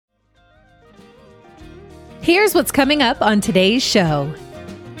Here's what's coming up on today's show.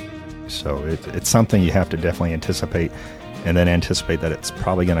 So it's something you have to definitely anticipate, and then anticipate that it's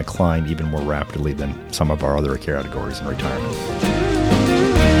probably going to climb even more rapidly than some of our other categories in retirement.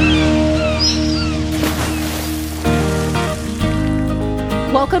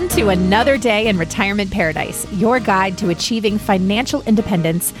 Welcome to another day in Retirement Paradise, your guide to achieving financial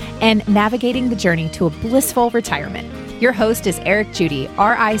independence and navigating the journey to a blissful retirement. Your host is Eric Judy,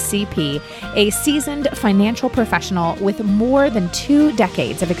 RICP, a seasoned financial professional with more than 2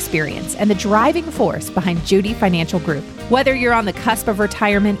 decades of experience and the driving force behind Judy Financial Group. Whether you're on the cusp of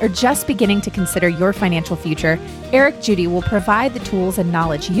retirement or just beginning to consider your financial future, Eric Judy will provide the tools and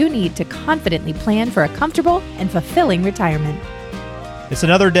knowledge you need to confidently plan for a comfortable and fulfilling retirement. It's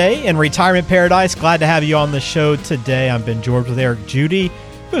another day in Retirement Paradise. Glad to have you on the show today. I'm Ben George with Eric Judy,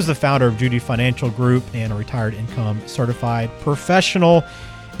 who is the founder of Judy Financial Group and a retired income certified professional.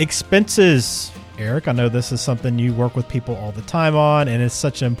 Expenses. Eric, I know this is something you work with people all the time on, and it's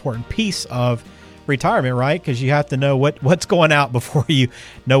such an important piece of retirement, right? Because you have to know what's going out before you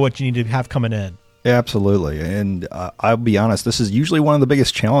know what you need to have coming in. Yeah, absolutely. And I'll be honest, this is usually one of the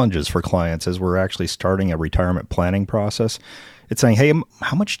biggest challenges for clients as we're actually starting a retirement planning process. It's saying, hey,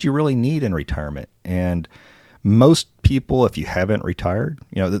 how much do you really need in retirement? And most people, if you haven't retired,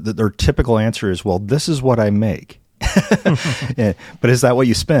 their typical answer is, well, this is what I make. Yeah, but is that what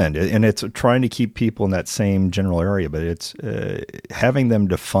you spend? And it's trying to keep people in that same general area, but it's having them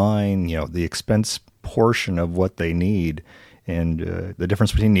define, the expense portion of what they need and the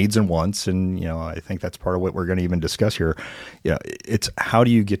difference between needs and wants. And, I think that's part of what we're going to even discuss here. It's how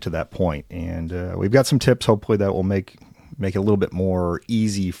do you get to that point? And we've got some tips, hopefully, that will make it a little bit more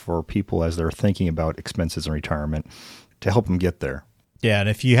easy for people as they're thinking about expenses in retirement to help them get there. Yeah, and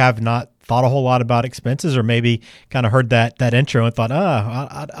if you have not thought a whole lot about expenses, or maybe kind of heard that intro and thought,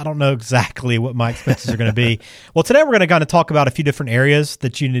 I don't know exactly what my expenses are going to be. Well, today we're going to kind of talk about a few different areas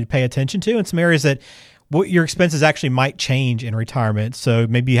that you need to pay attention to, and some areas that what your expenses actually might change in retirement. So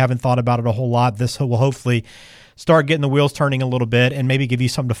maybe you haven't thought about it a whole lot. This will hopefully start getting the wheels turning a little bit and maybe give you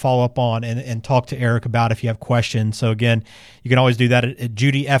something to follow up on and talk to Eric about if you have questions. So again, you can always do that at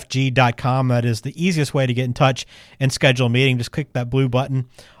judyfg.com. That is the easiest way to get in touch and schedule a meeting. Just click that blue button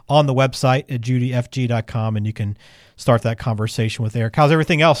on the website at judyfg.com and you can start that conversation with Eric. How's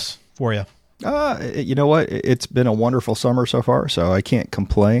everything else for you? You know what? It's been a wonderful summer so far, so I can't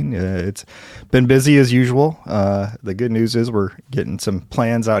complain. It's been busy as usual. The good news is we're getting some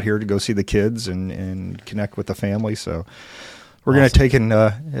plans out here to go see the kids and connect with the family. So we're going to take and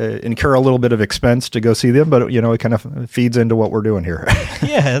incur a little bit of expense to go see them, but it kind of feeds into what we're doing here.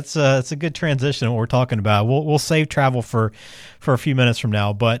 Yeah, it's a good transition to what we're talking about. We'll save travel for a few minutes from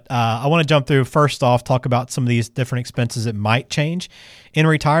now, but I want to jump through first off, talk about some of these different expenses that might change in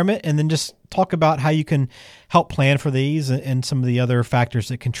retirement, and then just talk about how you can help plan for these and some of the other factors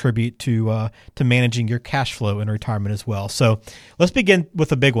that contribute to managing your cash flow in retirement as well. So let's begin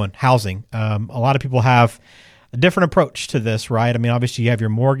with a big one, housing. A lot of people have a different approach to this, right? I mean, obviously you have your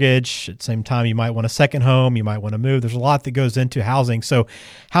mortgage. At the same time, you might want a second home. You might want to move. There's a lot that goes into housing. So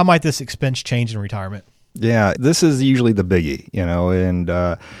how might this expense change in retirement? Yeah, this is usually the biggie, and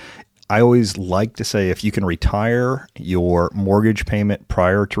I always like to say if you can retire your mortgage payment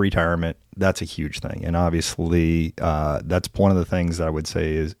prior to retirement, that's a huge thing. And obviously, that's one of the things that I would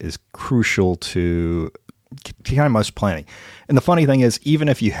say is crucial to kind of most planning. And the funny thing is, even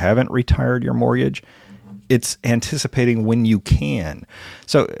if you haven't retired your mortgage, it's anticipating when you can.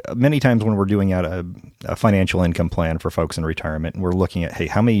 So many times when we're doing out a financial income plan for folks in retirement, and we're looking at, hey,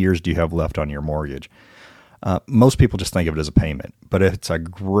 how many years do you have left on your mortgage? Most people just think of it as a payment, but it's a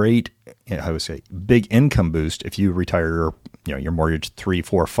great, I would say, big income boost if you retire your mortgage 3,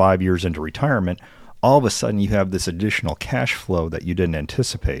 4, 5 years into retirement. All of a sudden, you have this additional cash flow that you didn't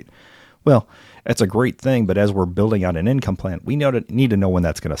anticipate. Well, that's a great thing, but as we're building out an income plan, we need to know when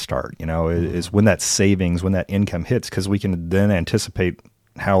that's going to start. Is when that savings, when that income hits, because we can then anticipate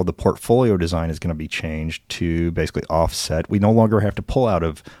how the portfolio design is going to be changed to basically offset. We no longer have to pull out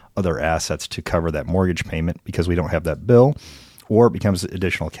of other assets to cover that mortgage payment because we don't have that bill, or it becomes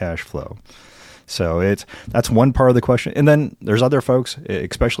additional cash flow. So that's one part of the question. And then there's other folks,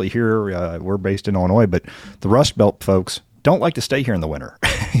 especially here, we're based in Illinois, but the Rust Belt folks don't like to stay here in the winter.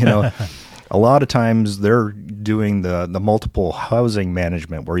 A lot of times they're doing the multiple housing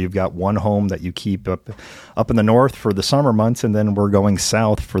management where you've got one home that you keep up in the north for the summer months, and then we're going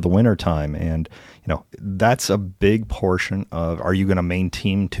south for the winter time. And that's a big portion of, are you going to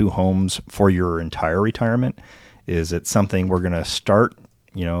maintain 2 homes for your entire retirement? Is it something we're going to start?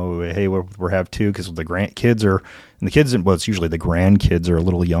 Hey, we have 2 because the grandkids are, and the kids, well, it's usually the grandkids are a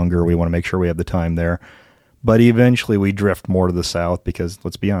little younger. We want to make sure we have the time there. But eventually we drift more to the south because,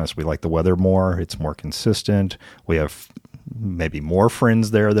 let's be honest, we like the weather more. It's more consistent. We have maybe more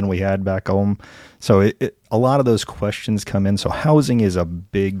friends there than we had back home. So a lot of those questions come in. So housing is a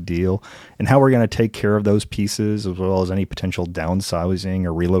big deal, and how we're going to take care of those pieces, as well as any potential downsizing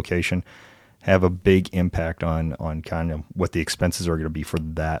or relocation, have a big impact on kind of what the expenses are going to be for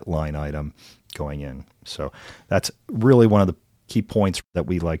that line item going in. So that's really one of the key points that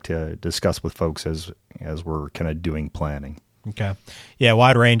we like to discuss with folks as we're kind of doing planning. Okay. Yeah,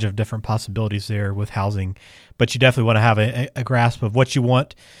 wide range of different possibilities there with housing, but you definitely want to have a grasp of what you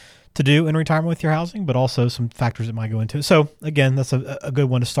want to do in retirement with your housing, but also some factors that might go into it. So again, that's a good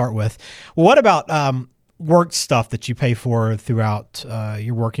one to start with. Well, what about work stuff that you pay for throughout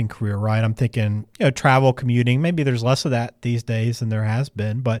your working career, right? I'm thinking, travel, commuting. Maybe there's less of that these days than there has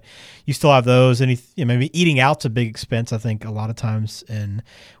been, but you still have those. And maybe eating out's a big expense, I think, a lot of times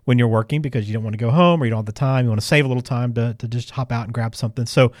when you're working, because you don't want to go home or you don't have the time. You want to save a little time to just hop out and grab something.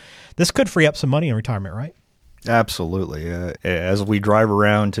 So this could free up some money in retirement, right? Absolutely. As we drive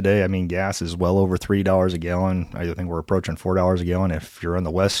around today, I mean, gas is well over $3 a gallon. I think we're approaching $4 a gallon. If you're on the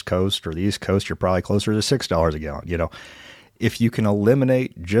West Coast or the East Coast, you're probably closer to $6 a gallon. If you can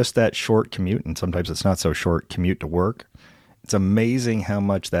eliminate just that short commute, and sometimes it's not so short commute to work, it's amazing how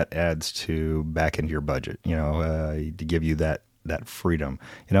much that adds back into your budget, to give you that freedom,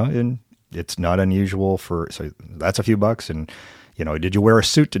 and it's not unusual so that's a few bucks. And did you wear a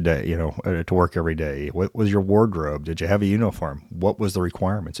suit today, to work every day? What was your wardrobe? Did you have a uniform? What was the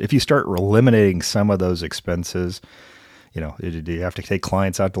requirements? If you start eliminating some of those expenses, did you have to take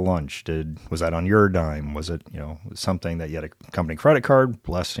clients out to lunch? Was that on your dime? Was it, something that you had a company credit card?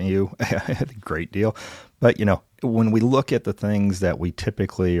 Bless you. Great deal. But, when we look at the things that we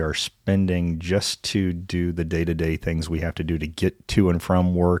typically are spending just to do the day-to-day things we have to do to get to and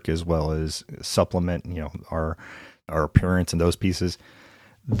from work, as well as supplement, our appearance and those pieces,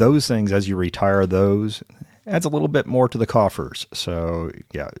 those things, as you retire those, adds a little bit more to the coffers. So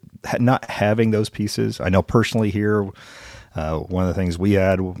yeah, not having those pieces, I know personally here, one of the things we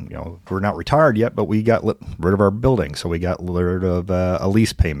had, we're not retired yet, but we got rid of our building. So we got rid of a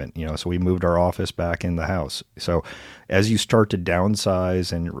lease payment, so we moved our office back in the house. So as you start to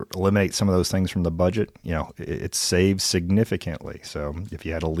downsize and eliminate some of those things from the budget, it saves significantly. So if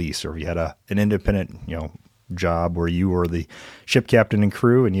you had a lease, or if you had an independent, job where you were the ship captain and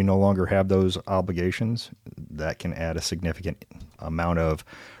crew and you no longer have those obligations, that can add a significant amount of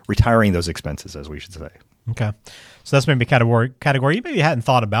retiring those expenses, as we should say. Okay. So that's maybe a category you maybe hadn't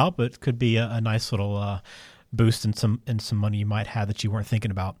thought about, but could be a nice little boost in some money you might have that you weren't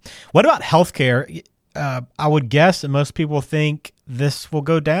thinking about. What about healthcare? I would guess that most people think this will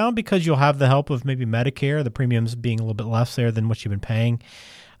go down because you'll have the help of maybe Medicare, the premiums being a little bit less there than what you've been paying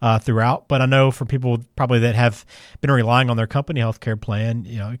throughout. But I know for people probably that have been relying on their company healthcare plan,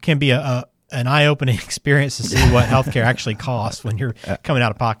 it can be an eye-opening experience to see what healthcare actually costs when you're coming out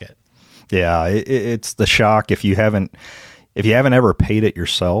of pocket. Yeah, it's the shock if you haven't ever paid it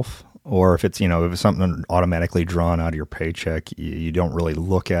yourself, or if it's something automatically drawn out of your paycheck, you don't really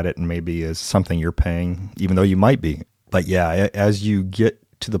look at it and maybe as something you're paying, even though you might be. But yeah, as you get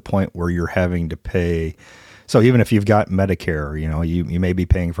to the point where you're having to pay. So even if you've got Medicare, you may be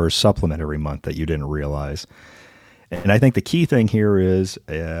paying for a supplement every month that you didn't realize. And I think the key thing here is,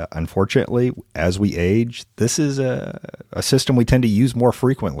 unfortunately, as we age, this is a system we tend to use more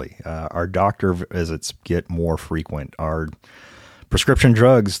frequently. Our doctor visits get more frequent. Our prescription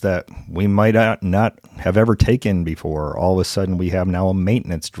drugs that we might not have ever taken before, all of a sudden we have now a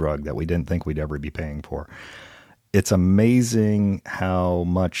maintenance drug that we didn't think we'd ever be paying for. It's amazing how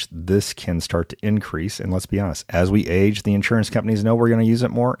much this can start to increase. And let's be honest, as we age, the insurance companies know we're going to use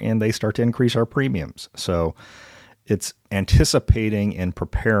it more, and they start to increase our premiums. So it's anticipating and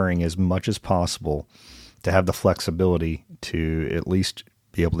preparing as much as possible to have the flexibility to at least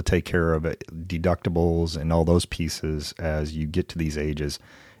be able to take care of it, deductibles and all those pieces as you get to these ages,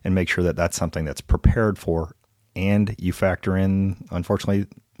 and make sure that that's something that's prepared for. And you factor in, unfortunately,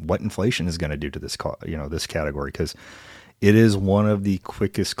 what inflation is going to do to this, this category, because it is one of the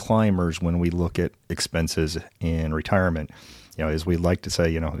quickest climbers when we look at expenses in retirement. As we like to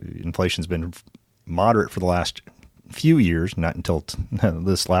say, inflation's been moderate for the last few years, not until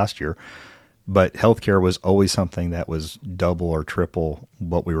this last year, but healthcare was always something that was double or triple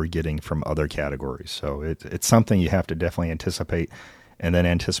what we were getting from other categories. So it's something you have to definitely anticipate, and then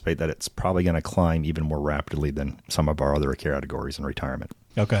anticipate that it's probably going to climb even more rapidly than some of our other categories in retirement.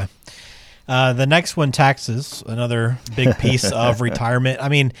 Okay. The next one, taxes, another big piece of retirement. I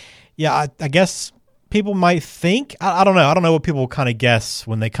mean, yeah, I guess people might think? I don't know. I don't know what people kind of guess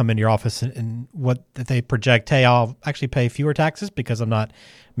when they come into your office and what that they project. Hey, I'll actually pay fewer taxes because I'm not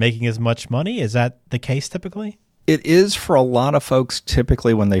making as much money. Is that the case typically? It is for a lot of folks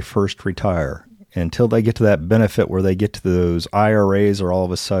typically when they first retire. Until they get to that benefit where they get to those IRAs, or all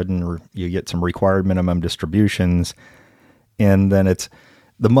of a sudden you get some required minimum distributions, and then it's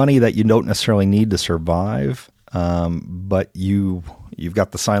the money that you don't necessarily need to survive, but you've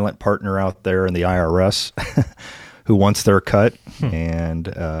got the silent partner out there in the IRS who wants their cut, and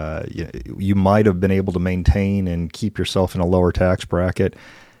you might have been able to maintain and keep yourself in a lower tax bracket.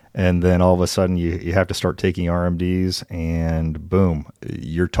 And then all of a sudden you have to start taking RMDs, and boom,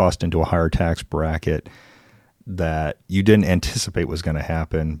 you're tossed into a higher tax bracket that you didn't anticipate was going to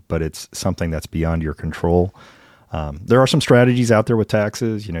happen, but it's something that's beyond your control. There are some strategies out there with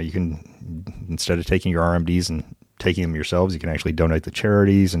taxes. You can, instead of taking your RMDs and taking them yourselves, you can actually donate to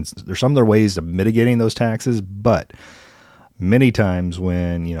charities. And there's some other ways of mitigating those taxes. But many times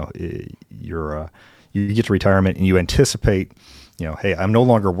when, you get to retirement and you anticipate, hey, I'm no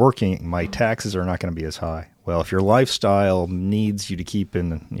longer working, my taxes are not going to be as high. Well, if your lifestyle needs you to keep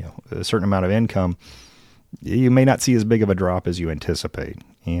in, a certain amount of income, you may not see as big of a drop as you anticipate.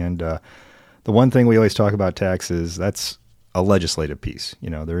 And the one thing we always talk about taxes, that's a legislative piece.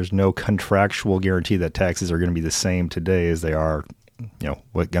 There is no contractual guarantee that taxes are going to be the same today as they are,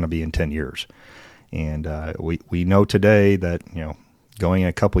 what going to be in 10 years. And we know today that, going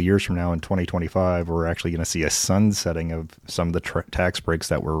a couple of years from now in 2025, we're actually going to see a sunsetting of some of the tax breaks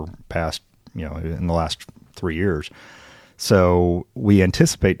that were passed, in the last 3 years. So we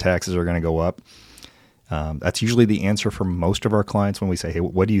anticipate taxes are going to go up. That's usually the answer for most of our clients when we say, hey,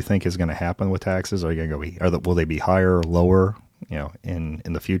 what do you think is going to happen with taxes? Are you going to will they be higher or lower, in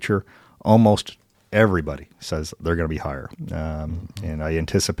the future? Almost everybody says they're going to be higher. And I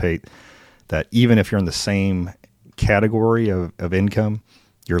anticipate that even if you're in the same category of income,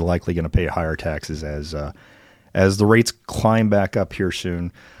 you're likely going to pay higher taxes as the rates climb back up here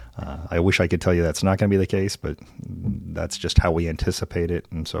soon. I wish I could tell you that's not going to be the case, but that's just how we anticipate it.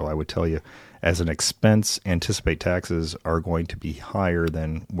 And so I would tell you, as an expense, anticipate taxes are going to be higher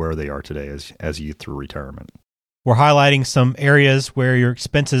than where they are today as you through retirement. We're highlighting some areas where your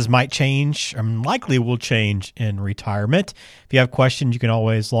expenses might change or likely will change in retirement. If you have questions, you can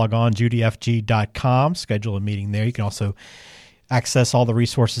always log on, judyfg.com, schedule a meeting there. You can also access all the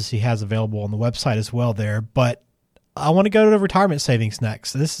resources he has available on the website as well there. But I want to go to the retirement savings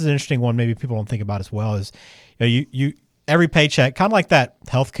next. This is an interesting one maybe people don't think about as well, is you every paycheck, kind of like that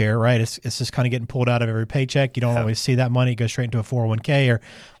healthcare, right? It's just kind of getting pulled out of every paycheck. You don't always see that money. It goes straight into a 401k or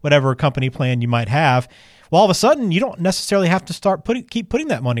whatever company plan you might have. Well, all of a sudden, you don't necessarily have to keep putting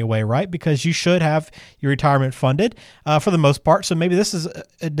that money away, right? Because you should have your retirement funded for the most part. So maybe this is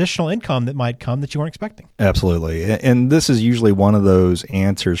additional income that might come that you weren't expecting. Absolutely. And this is usually one of those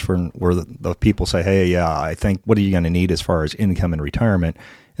answers where the people say, hey, yeah, I think, what are you going to need as far as income in retirement?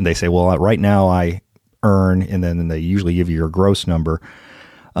 And they say, well, right now I earn, and then they usually give you your gross number.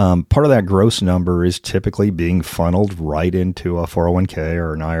 Part of that gross number is typically being funneled right into a 401k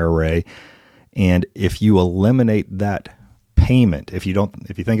or an IRA. And if you eliminate that payment, if you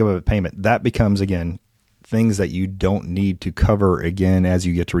think of a payment, that becomes, again, things that you don't need to cover again as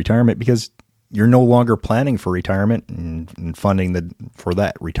you get to retirement, because you're no longer planning for retirement and funding for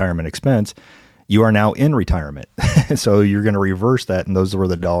that retirement expense. You are now in retirement. So you're going to reverse that, and those are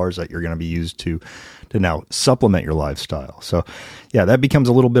the dollars that you're going to be used to now supplement your lifestyle. So yeah, that becomes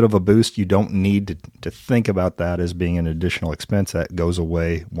a little bit of a boost. You don't need to think about that as being an additional expense that goes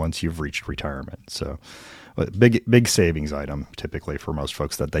away once you've reached retirement. So big savings item typically for most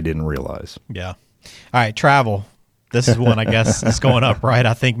folks that they didn't realize. Yeah. All right, travel. This is one, I guess, that's going up, right?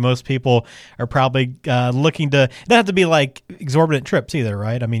 I think most people are probably looking to, it doesn't have to be like exorbitant trips either,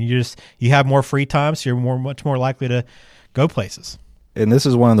 right? I mean, you have more free time, so you're much more likely to go places. And this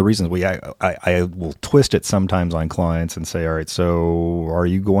is one of the reasons I will twist it sometimes on clients and say, all right, so are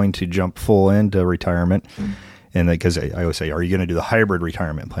you going to jump full into retirement? Mm-hmm. And because I always say, are you going to do the hybrid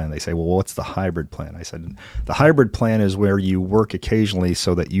retirement plan? They say, well, what's the hybrid plan? I said, the hybrid plan is where you work occasionally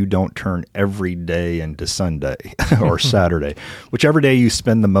so that you don't turn every day into Sunday or Saturday, whichever day you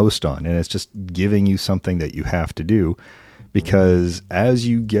spend the most on. And it's just giving you something that you have to do, because as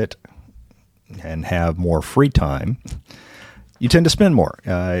you get and have more free time, you tend to spend more.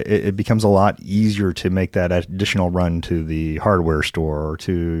 It becomes a lot easier to make that additional run to the hardware store or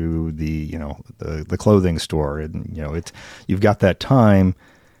to the clothing store. And you've got that time.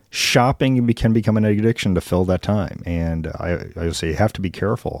 Shopping can become an addiction to fill that time. And I would say you have to be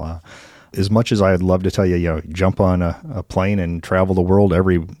careful. As much as I'd love to tell you, jump on a plane and travel the world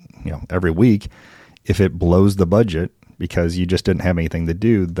every week, If it blows the budget because you just didn't have anything to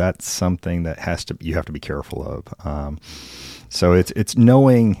do, that's something that you have to be careful of. So it's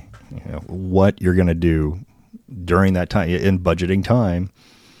knowing what you're going to do during that time. In budgeting time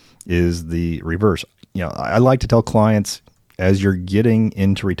is the reverse. I like to tell clients, as you're getting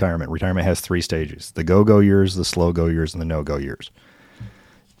into retirement has 3 stages: the go-go years, the slow-go years, and the no-go years.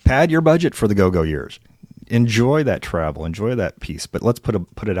 Pad your budget for the go-go years. Enjoy that travel, enjoy that piece, but let's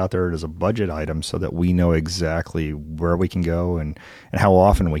put it out there as a budget item so that we know exactly where we can go and how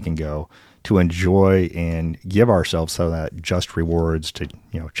often we can go to enjoy and give ourselves some of that just rewards to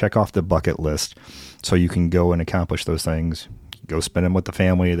check off the bucket list so you can go and accomplish those things. Go spend them with the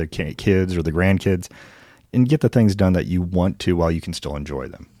family, the kids or the grandkids, and get the things done that you want to while you can still enjoy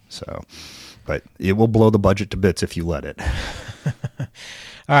them. So, but it will blow the budget to bits if you let it.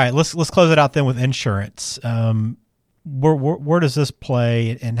 All right, let's close it out then with insurance. Where does this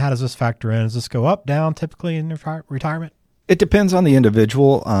play, and how does this factor in? Does this go up, down typically in retirement? It depends on the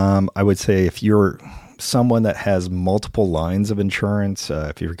individual. I would say if you're someone that has multiple lines of insurance,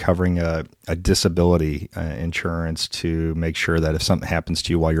 if you're covering a disability insurance to make sure that if something happens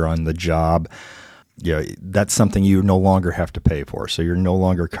to you while you're on the job, that's something you no longer have to pay for. So you're no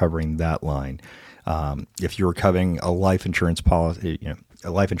longer covering that line. If you're covering a life insurance policy, a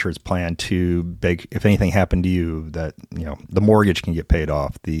life insurance plan if anything happened to you, that the mortgage can get paid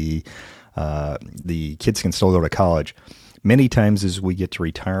off, the kids can still go to college. Many times as we get to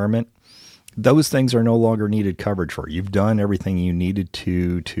retirement, those things are no longer needed coverage for. You've done everything you needed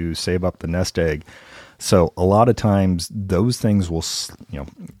to save up the nest egg. So a lot of times those things will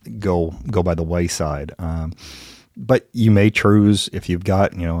go by the wayside. But you may choose, if you've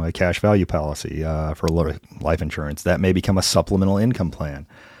got a cash value policy for life insurance, that may become a supplemental income plan.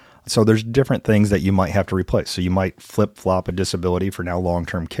 So there's different things that you might have to replace. So you might flip-flop a disability for now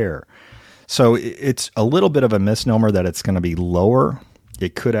long-term care. So it's a little bit of a misnomer that it's going to be lower.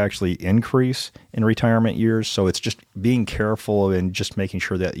 It could actually increase in retirement years. So it's just being careful and just making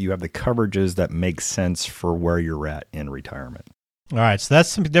sure that you have the coverages that make sense for where you're at in retirement. All right. So that's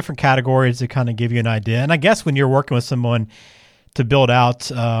some different categories to kind of give you an idea. And I guess when you're working with someone to build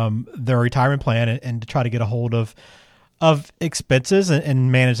out their retirement plan and to try to get a hold of expenses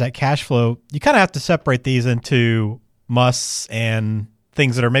and manage that cash flow, you kind of have to separate these into musts and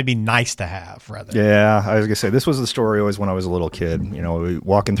things that are maybe nice to have, rather. Yeah, I was going to say, this was the story always when I was a little kid,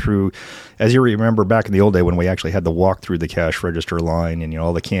 walking through, as you remember back in the old day when we actually had to walk through the cash register line and,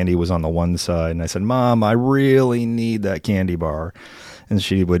 all the candy was on the one side. And I said, Mom, I really need that candy bar. And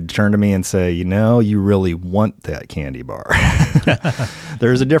she would turn to me and say, you really want that candy bar.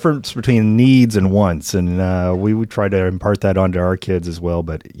 There's a difference between needs and wants. And we would try to impart that onto our kids as well.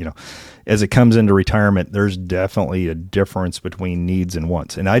 But, as it comes into retirement, there's definitely a difference between needs and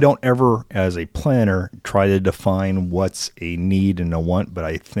wants. And I don't ever, as a planner, try to define what's a need and a want, but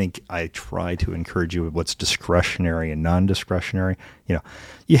I think I try to encourage you with what's discretionary and non-discretionary.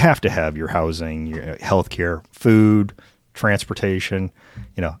 You have to have your housing, your healthcare, food, transportation.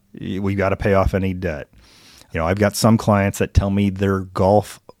 We've got to pay off any debt. I've got some clients that tell me their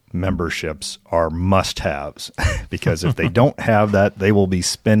golf memberships are must-haves because if they don't have that, they will be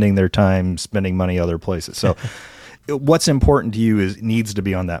spending their time spending money other places. So what's important to you needs to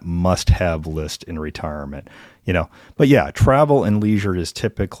be on that must-have list in retirement, But yeah, travel and leisure is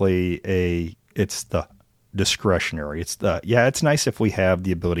typically it's the discretionary. It's nice if we have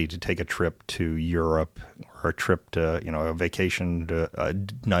the ability to take a trip to Europe or a trip to, a vacation to a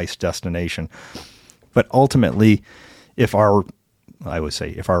nice destination. But ultimately, if our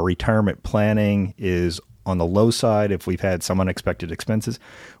retirement planning is on the low side, if we've had some unexpected expenses,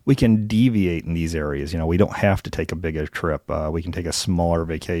 we can deviate in these areas. We don't have to take a bigger trip. We can take a smaller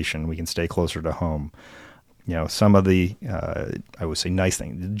vacation. We can stay closer to home. Some of the, nice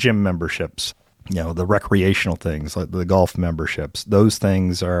things, the gym memberships, the recreational things, like the golf memberships, those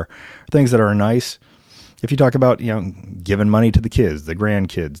things are things that are nice. If you talk about, giving money to the kids, the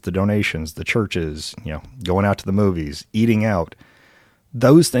grandkids, the donations, the churches, going out to the movies, eating out,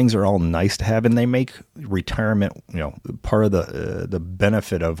 those things are all nice to have, and they make retirement, part of the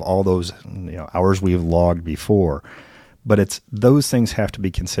benefit of all those, hours we've logged before. But those things have to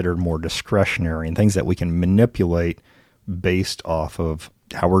be considered more discretionary and things that we can manipulate based off of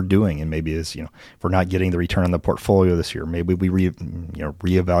how we're doing. And maybe if we're not getting the return on the portfolio this year, maybe we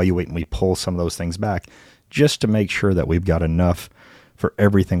reevaluate and we pull some of those things back just to make sure that we've got enough for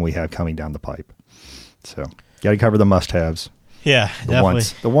everything we have coming down the pipe. So got to cover the must-haves. Yeah, definitely.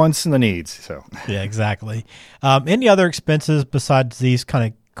 The wants and the needs. So yeah, exactly. Any other expenses besides these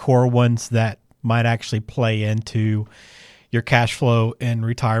kind of core ones that might actually play into your cash flow in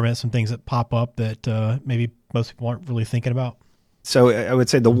retirement, some things that pop up that maybe most people aren't really thinking about? So I would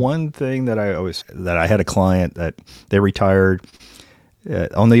say the one thing that I had a client that they retired,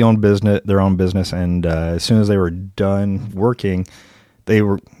 owned their own business, and as soon as they were done working, they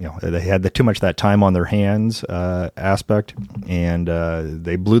had too much of that time on their hands aspect, and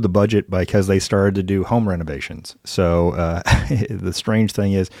they blew the budget because they started to do home renovations. So the strange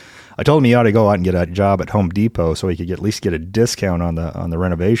thing is, I told him he ought to go out and get a job at Home Depot so he could at least get a discount on the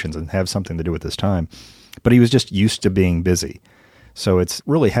renovations and have something to do with his time. But he was just used to being busy. So it's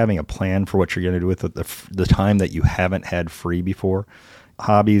really having a plan for what you're going to do with the time that you haven't had free before.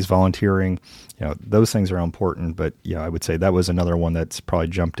 Hobbies, volunteering, those things are important. But I would say that was another one that's probably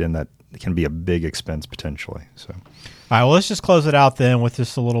jumped in that can be a big expense potentially. So, all right, well, let's just close it out then with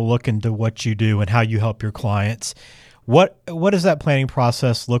just a little look into what you do and how you help your clients. What does that planning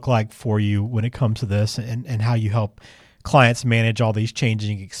process look like for you when it comes to this, and how you help clients manage all these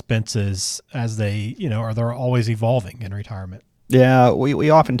changing expenses as they, they're always evolving in retirement? Yeah, we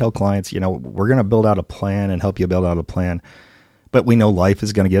often tell clients, we're going to build out a plan and help you build out a plan, but we know life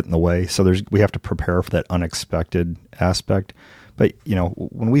is going to get in the way. So we have to prepare for that unexpected aspect. But,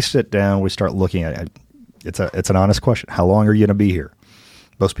 when we sit down, we start looking at it. It's an honest question. How long are you going to be here?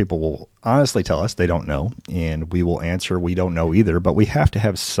 Most people will honestly tell us they don't know, and we will answer we don't know either, but we have to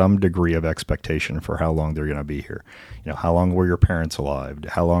have some degree of expectation for how long they're going to be here. How long were your parents alive?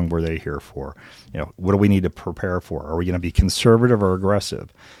 How long were they here for? What do we need to prepare for? Are we going to be conservative or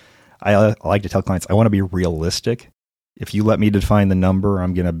aggressive? I like to tell clients, I want to be realistic. If you let me define the number,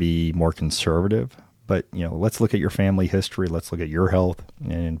 I'm going to be more conservative. But, let's look at your family history. Let's look at your health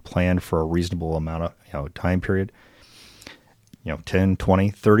and plan for a reasonable amount of time period. 10, 20,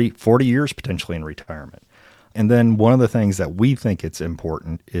 30, 40 years potentially in retirement. And then one of the things that we think it's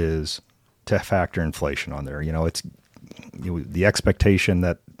important is to factor inflation on there. It's the expectation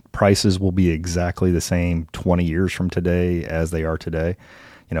that prices will be exactly the same 20 years from today as they are today.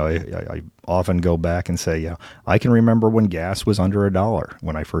 I often go back and say, I can remember when gas was under $1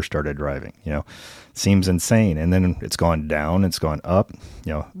 when I first started driving. Seems insane. And then it's gone down, it's gone up,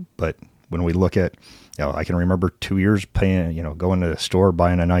 but when we look at, I can remember 2 years paying, going to the store,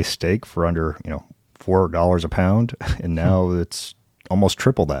 buying a nice steak for under, $4 a pound. And now it's almost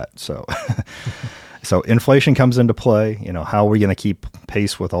triple that. So, so inflation comes into play. How are we going to keep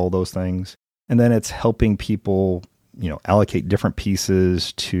pace with all those things? And then it's helping people, allocate different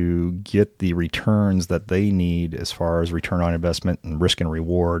pieces to get the returns that they need as far as return on investment and risk and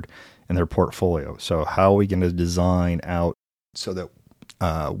reward in their portfolio. So how are we going to design out so that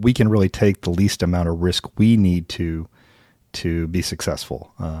we can really take the least amount of risk we need to be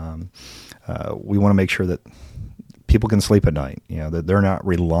successful. We want to make sure that people can sleep at night, that they're not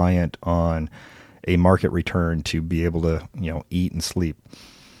reliant on a market return to be able to, eat and sleep.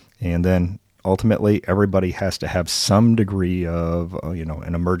 And then ultimately, everybody has to have some degree of,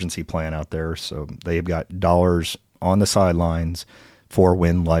 an emergency plan out there. So they've got dollars on the sidelines for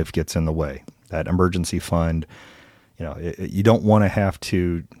when life gets in the way. That emergency fund, you don't want to have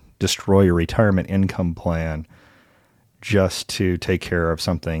to destroy your retirement income plan just to take care of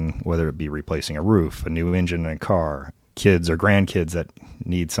something, whether it be replacing a roof, a new engine in a car, kids or grandkids that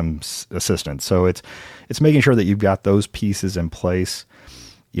need some assistance. So it's making sure that you've got those pieces in place.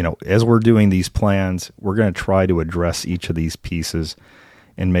 As we're doing these plans, we're going to try to address each of these pieces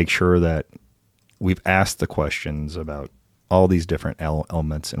and make sure that we've asked the questions about all these different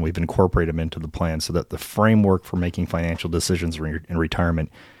elements, and we've incorporated them into the plan so that the framework for making financial decisions in retirement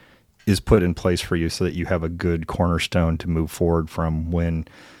is put in place for you so that you have a good cornerstone to move forward from when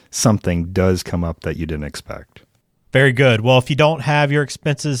something does come up that you didn't expect. Very good. Well, if you don't have your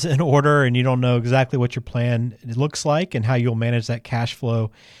expenses in order and you don't know exactly what your plan looks like and how you'll manage that cash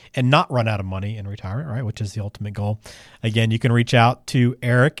flow and not run out of money in retirement, right, which is the ultimate goal, again, you can reach out to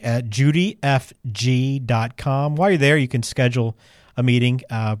Eric at judyfg.com. While you're there, you can schedule a meeting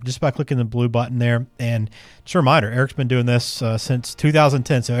just by clicking the blue button there. And just a reminder, Eric's been doing this since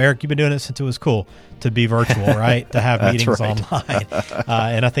 2010. So, Eric, you've been doing it since it was cool to be virtual, right? To have meetings online.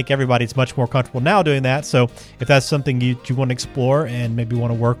 And I think everybody's much more comfortable now doing that. So if that's something you want to explore and maybe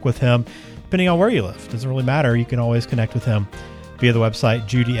want to work with him, depending on where you live, doesn't really matter. You can always connect with him via the website,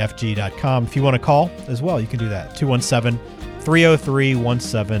 judyfg.com. If you want to call as well, you can do that,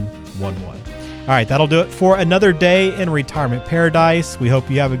 217-303-1711. All right, that'll do it for another day in Retirement Paradise. We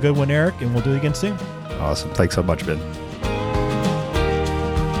hope you have a good one, Eric, and we'll do it again soon. Awesome. Thanks so much, Ben.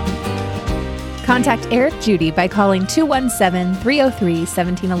 Contact Eric Judy by calling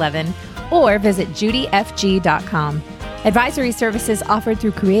 217-303-1711 or visit judyfg.com. Advisory services offered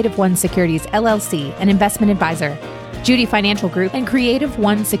through Creative One Securities, LLC, an investment advisor. Judy Financial Group and Creative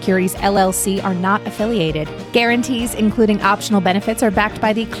One Securities LLC are not affiliated. Guarantees, including optional benefits, are backed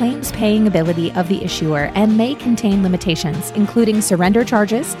by the claims-paying ability of the issuer and may contain limitations, including surrender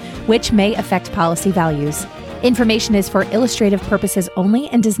charges, which may affect policy values. Information is for illustrative purposes only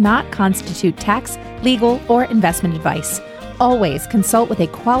and does not constitute tax, legal, or investment advice. Always consult with a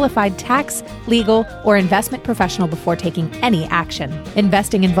qualified tax, legal, or investment professional before taking any action.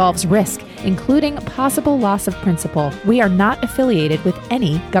 Investing involves risk, including possible loss of principal. We are not affiliated with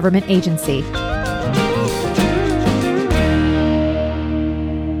any government agency.